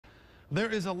There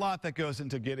is a lot that goes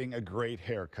into getting a great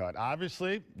haircut.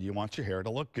 Obviously, you want your hair to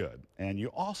look good, and you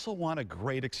also want a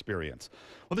great experience.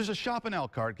 Well, there's a shop in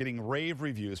Elkhart getting rave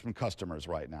reviews from customers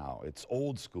right now. It's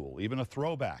old school, even a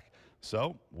throwback.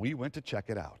 So we went to check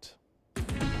it out.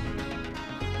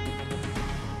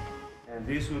 And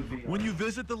this would be when you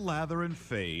visit the Lather and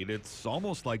Fade, it's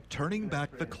almost like turning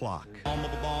back the clock.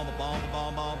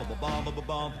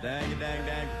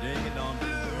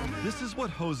 This is what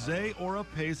Jose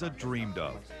Oropeza dreamed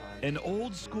of, an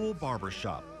old-school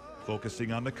barbershop,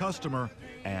 focusing on the customer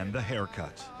and the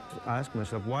haircut. I ask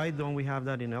myself, why don't we have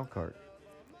that in Elkhart?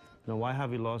 Why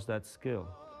have we lost that skill?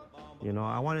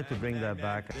 I wanted to bring that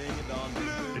back.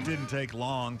 It didn't take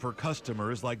long for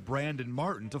customers like Brandon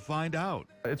Martin to find out.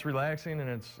 It's relaxing,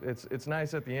 and it's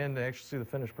nice at the end to actually see the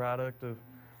finished product of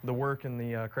the work and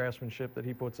the craftsmanship that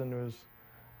he puts into his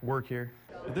work here.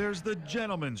 There's the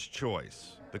gentleman's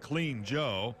choice, the clean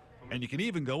Joe, and you can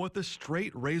even go with the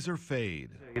straight razor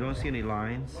fade. You don't see any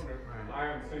lines.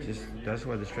 That's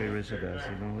what the straight razor does,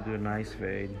 do a nice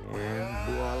fade, and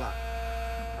voila.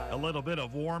 A little bit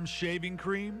of warm shaving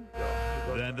cream,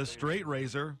 then the straight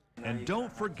razor, and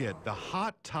don't forget the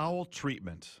hot towel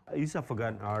treatment. It's a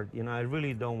forgotten art, I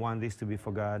really don't want this to be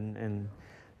forgotten and,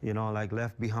 like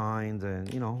left behind,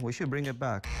 and, we should bring it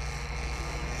back.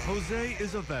 Jose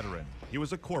is a veteran. He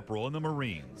was a corporal in the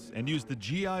Marines and used the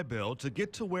GI Bill to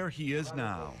get to where he is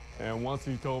now. And once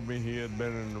he told me he had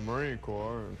been in the Marine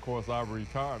Corps, and of course I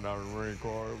retired out of the Marine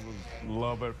Corps, it was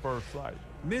love at first sight.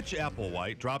 Mitch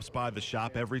Applewhite drops by the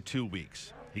shop every 2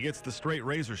 weeks. He gets the straight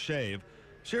razor shave,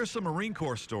 shares some Marine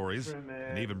Corps stories,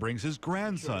 and even brings his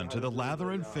grandson to the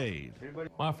Lather and Fade.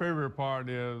 My favorite part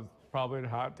is probably the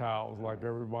hot towels, like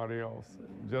everybody else.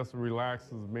 It just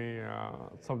relaxes me.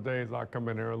 Some days I come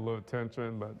in here a little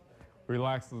tension, but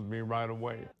relaxes me right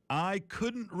away. I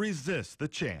couldn't resist the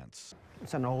chance.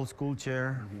 It's an old school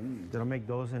chair. They don't make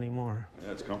those anymore.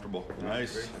 Yeah, it's comfortable.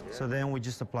 Nice. So then we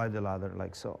just apply the lather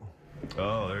like so.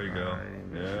 Oh, there you go.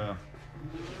 Yeah.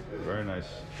 Very nice.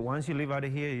 Once you leave out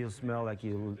of here, you'll smell like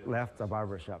you left a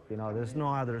barbershop. There's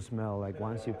no other smell. Like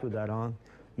once you put that on,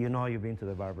 you've been to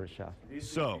the barbershop.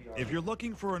 So, if you're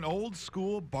looking for an old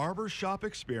school barbershop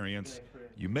experience,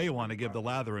 you may want to give the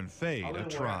Lather and Fade a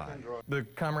try. The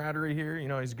camaraderie here,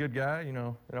 he's a good guy.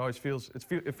 It always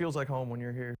feels like home when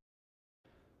you're here.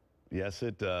 Yes,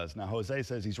 it does. Now, Jose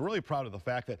says he's really proud of the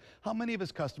fact that how many of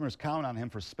his customers count on him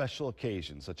for special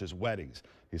occasions, such as weddings.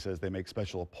 He says they make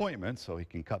special appointments so he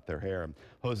can cut their hair. And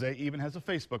Jose even has a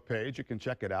Facebook page. You can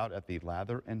check it out at the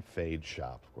Lather and Fade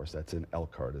shop. Of course, that's in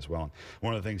Elkhart as well.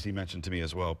 One of the things he mentioned to me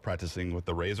as well, practicing with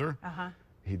the razor,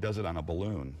 he does it on a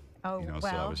balloon. Oh,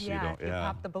 well, so yeah, if you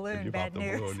pop the balloon, bad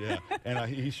news. And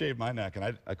he shaved my neck,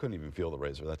 and I couldn't even feel the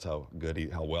razor. That's how good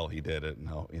how well he did it, and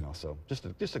how, so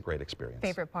just a great experience.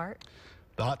 Favorite part?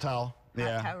 The hot towel.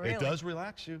 Hot towel, really? It does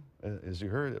relax you. As you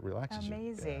heard, it relaxes you.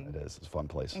 Amazing. Yeah, it is. It's a fun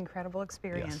place. Incredible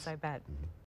experience, Yes. I bet.